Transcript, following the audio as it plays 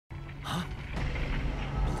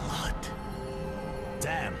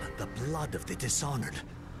The blood of the dishonored.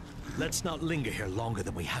 Let's not linger here longer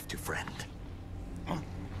than we have to, friend.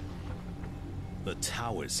 The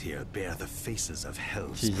towers here bear the faces of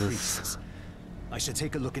Hell's priests. I should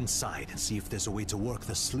take a look inside and see if there's a way to work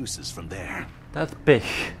the sluices from there. That's big.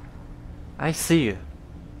 I see you.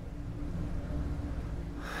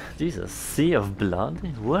 Jesus, sea of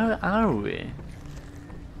blood? Where are we?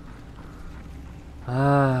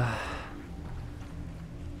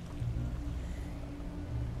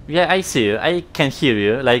 Yeah, I see you. I can hear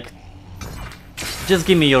you. Like, just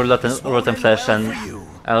give me your rotten flesh and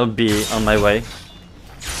I'll be on my way.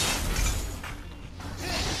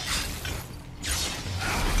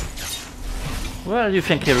 Where do you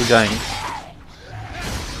think you're going?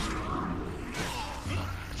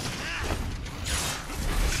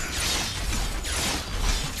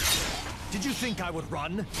 Did you think I would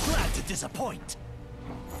run? Glad to disappoint.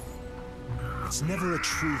 It's never a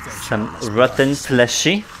true venture. Some rotten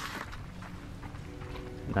fleshy?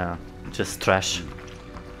 No, just trash.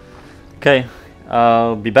 Okay,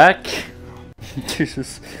 I'll be back.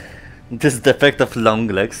 Jesus, this defect of long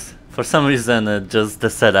legs. For some reason, just the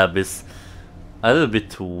setup is a little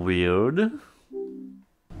bit weird.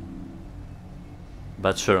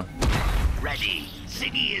 But sure. Ready.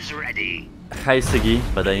 Siggy is ready. Hi Siggy,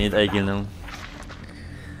 but I need Aegil now.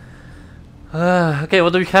 Okay,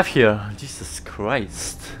 what do we have here? Jesus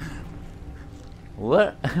Christ.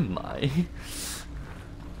 Where am I?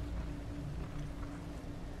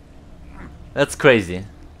 That's crazy.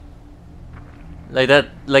 Like that,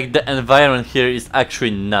 like the environment here is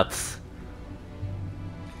actually nuts.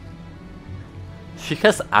 She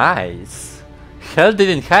has eyes. Hell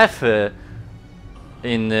didn't have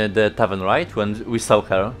in the tavern, right? When we saw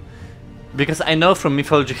her. Because I know from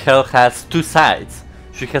mythology Hell has two sides.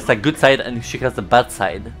 She has a good side and she has a bad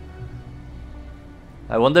side.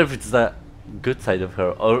 I wonder if it's the good side of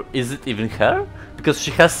her, or is it even her? Because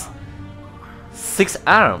she has 6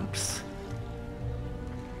 arms.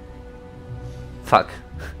 Fuck,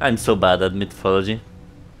 I'm so bad at mythology.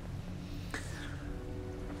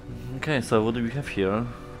 Okay, so what do we have here?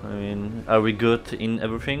 I mean, are we good in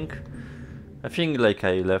everything? I think like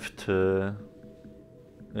I left...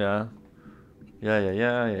 Yeah,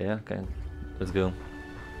 okay, let's go.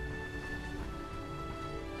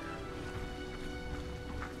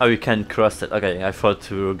 Oh, you can cross it. Okay, I thought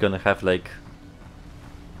we were gonna have like...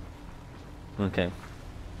 Okay.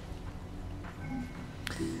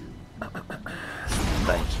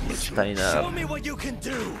 Stay now. Show me what you can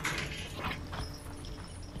do.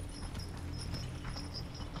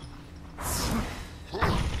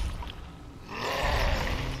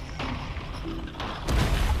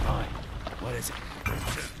 What is it?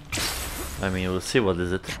 I mean, we'll see. What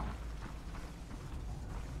is it?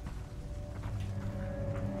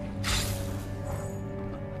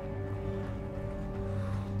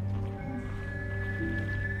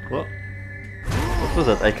 What? What was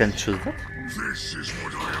that? I can choose that? This is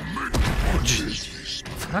what I am meant for. Jesus.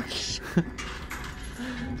 Fuck.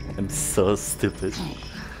 I'm so stupid.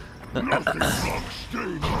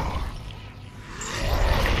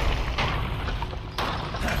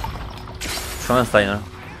 Steiner.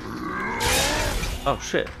 Oh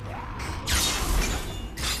shit.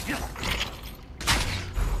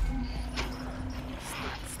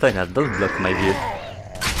 Steiner, don't block my view.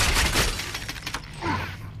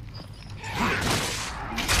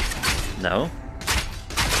 No.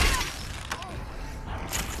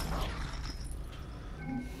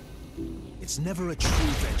 It's never a true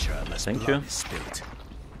venture unless Thank blood you. is spilled.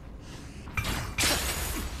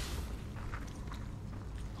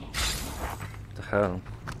 The hell?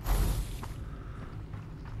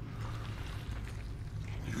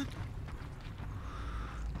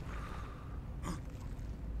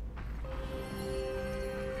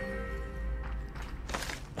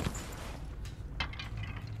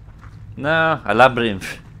 No, a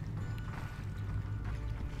labyrinth.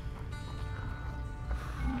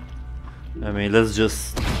 I mean, let's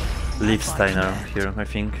just leave Steiner here, I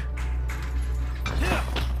think.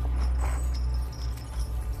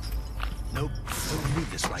 Nope, don't need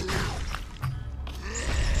this right now.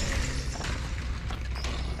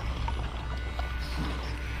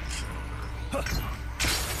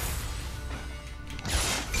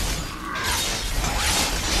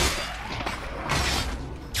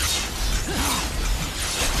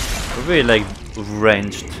 Really like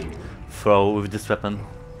ranged throw with this weapon.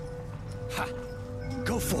 Ha.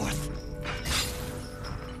 Go forth.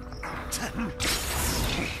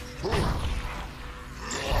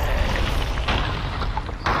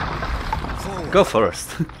 Go first.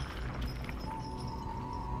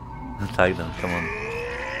 Attack them, come on.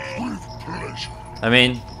 I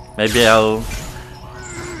mean, Maybe I'll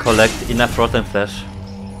collect enough rotten flesh.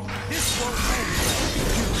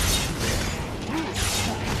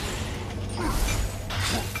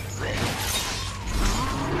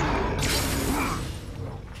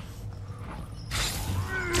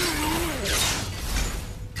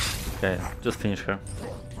 Okay, just finish her.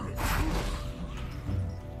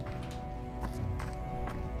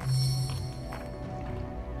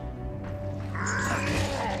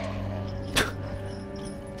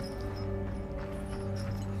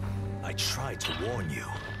 I tried to warn you.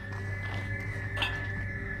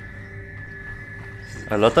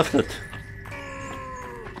 A lot of loot.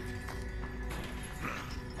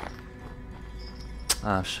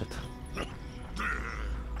 Ah, shit.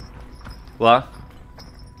 What?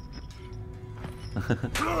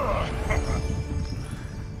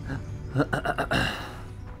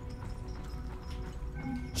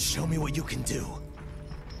 Show me what you can do.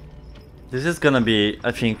 This is gonna be,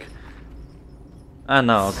 I think... Ah,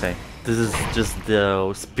 no, okay. This is just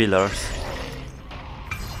those pillars.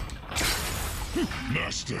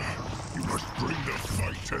 Master, you must bring the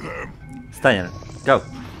fight to them. Steiner, go!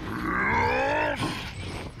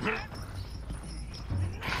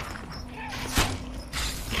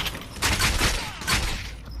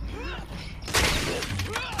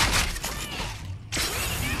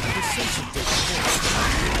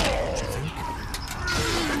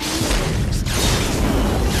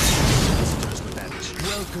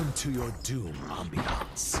 Welcome to your doom,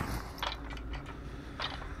 ambiance.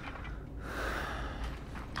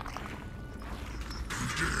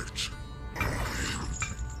 Predict.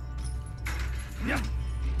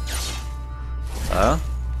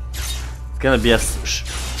 It's gonna be a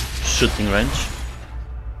shooting range.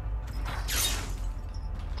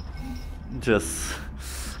 Just...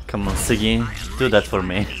 Come on, Siggy, do that for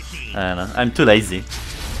me. I don't know, I'm too lazy.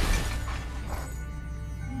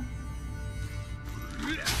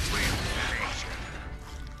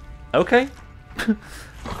 Okay.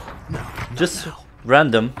 Just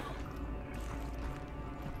random.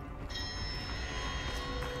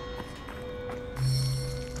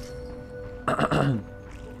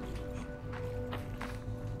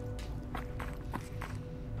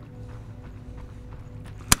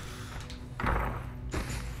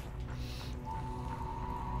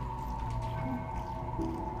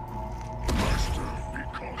 Master, be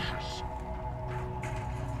cautious.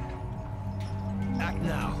 Act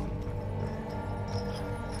now.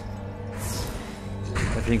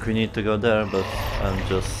 I think we need to go there, but I'm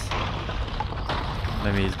just...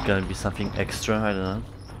 Maybe it's gonna be something extra, I don't know.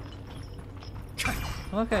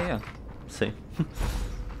 Okay, yeah. See.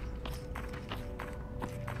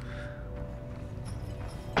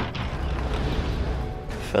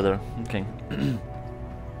 Feather, okay.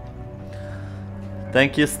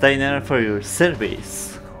 Thank you, Steiner, for your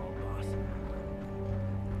service.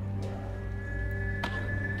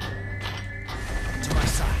 To my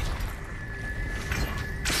side.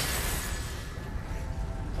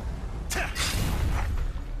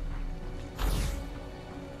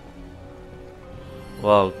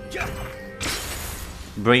 Wow.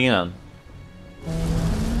 Bring it on.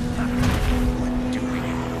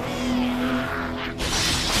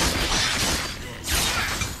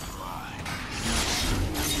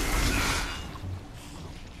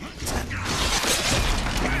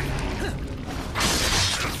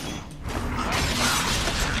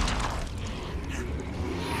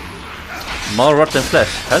 More rotten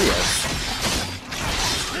flesh, hell yes.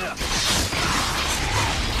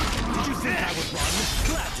 Did you think I would run?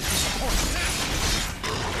 Glad to disappoint.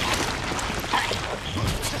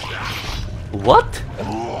 What?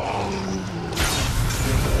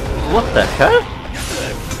 What the hell?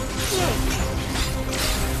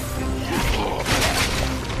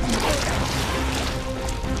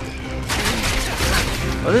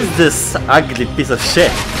 What is this ugly piece of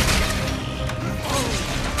shit?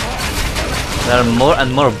 There are more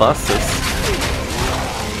and more bosses.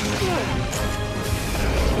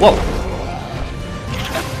 Whoa!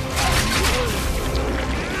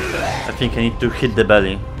 I think I need to hit the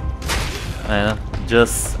belly. I don't know,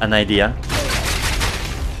 just an idea.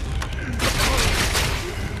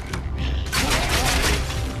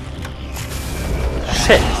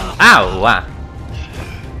 Shit! Ow! Wow.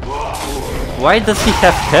 Why does he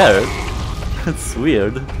have hair? That's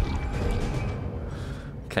weird.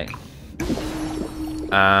 Okay.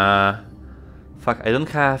 Fuck, I don't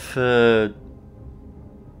have...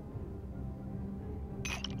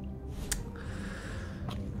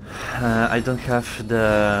 I don't have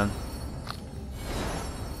the...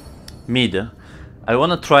 mid. I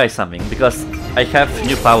wanna try something, because I have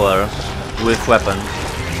new power with weapon.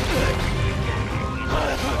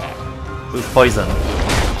 With poison.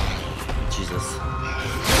 Jesus.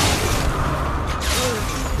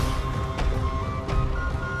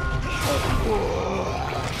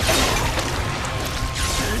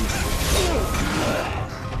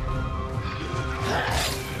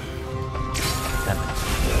 Damn it.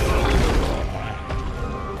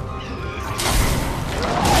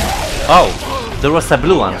 Oh, there was a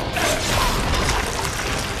blue one.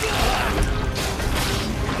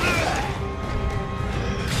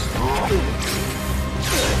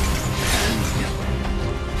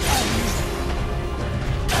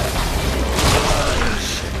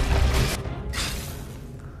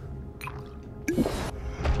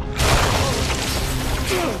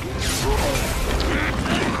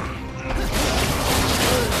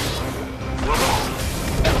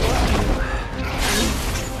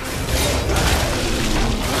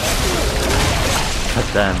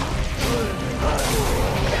 Damn.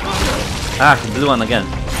 Ah, blue one again.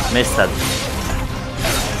 Missed that.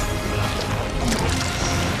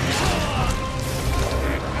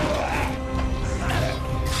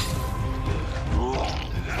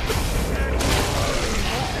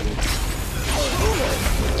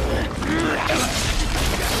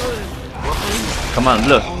 Come on,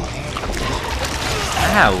 blue.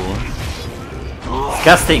 Ow.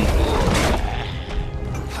 Disgusting.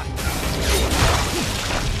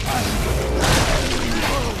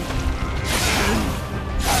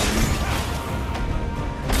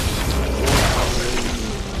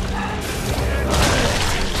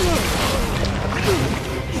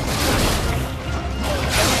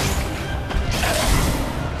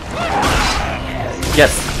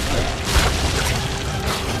 Yes.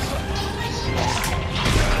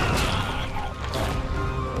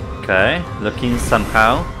 Okay, looking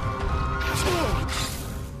somehow.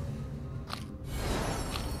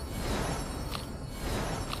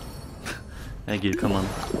 Thank you, come on.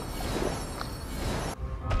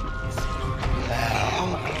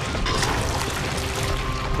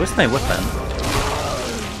 Where's my weapon?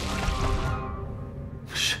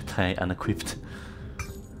 Shit, I unequipped.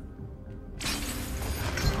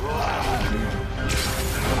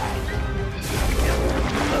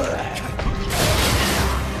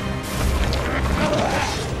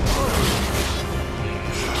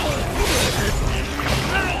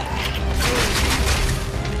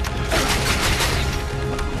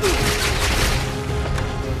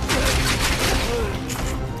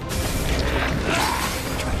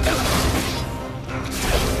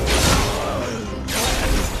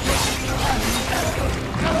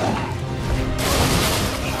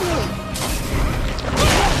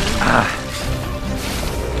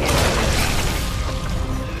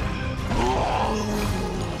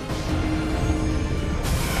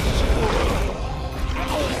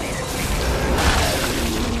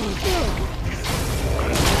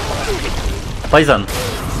 Poison.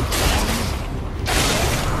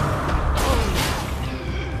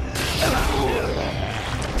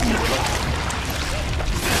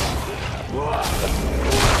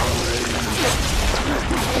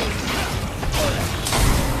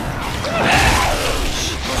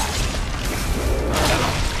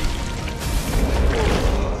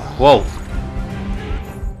 Whoa.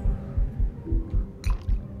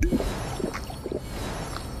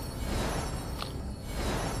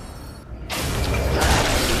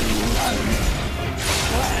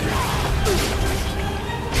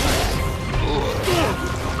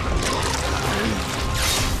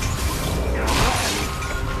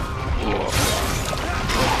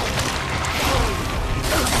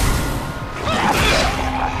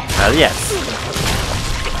 Hell yes.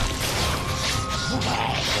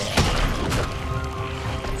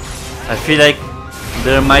 I feel like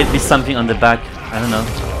there might be something on the back. I don't know.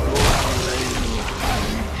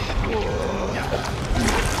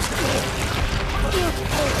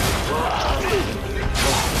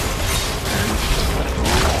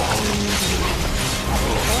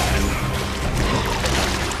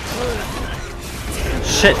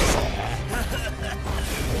 Shit.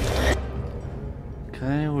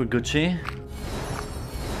 Okay, we're Gucci.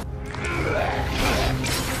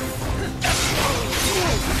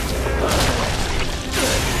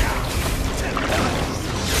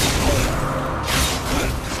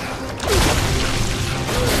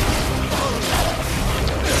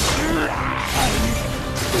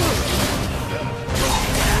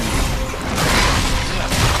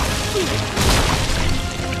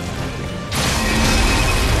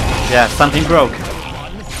 Yeah, something broke.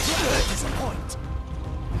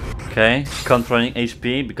 Okay, controlling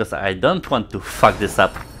HP because I don't want to fuck this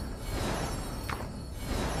up.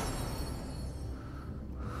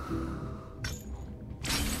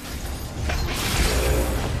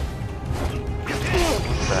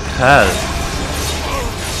 hell?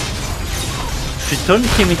 She turned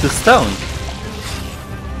him into stone.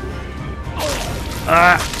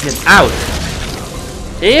 Ah, get out!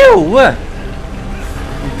 Ew!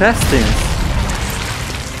 Intestines.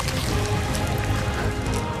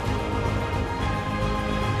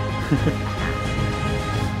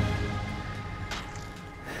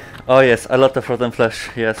 Oh yes, a lot of rotten flesh.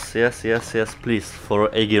 Yes, yes, yes, yes, please, for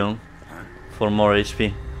Aegon. For more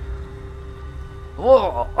HP.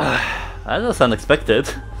 Whoa! That was unexpected.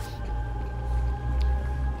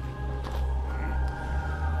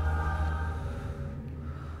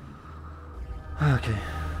 Okay.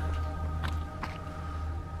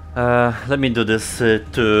 Let me do this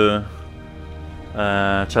two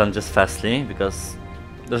challenges fastly, because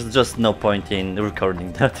there's just no point in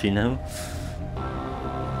recording that, you know?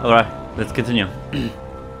 Alright, let's continue.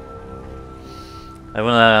 I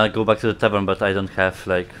wanna go back to the tavern, but I don't have,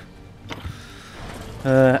 like,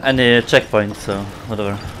 any checkpoint, so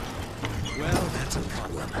whatever. Well, that's a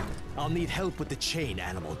problem. I'll need help with the chain,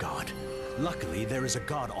 animal god. Luckily, there is a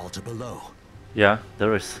god altar below. Yeah,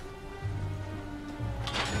 there is.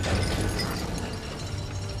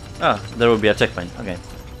 Ah, there will be a checkpoint. Okay.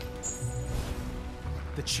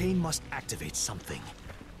 The chain must activate something.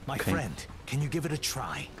 My friend, can you give it a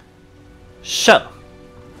try? Sure.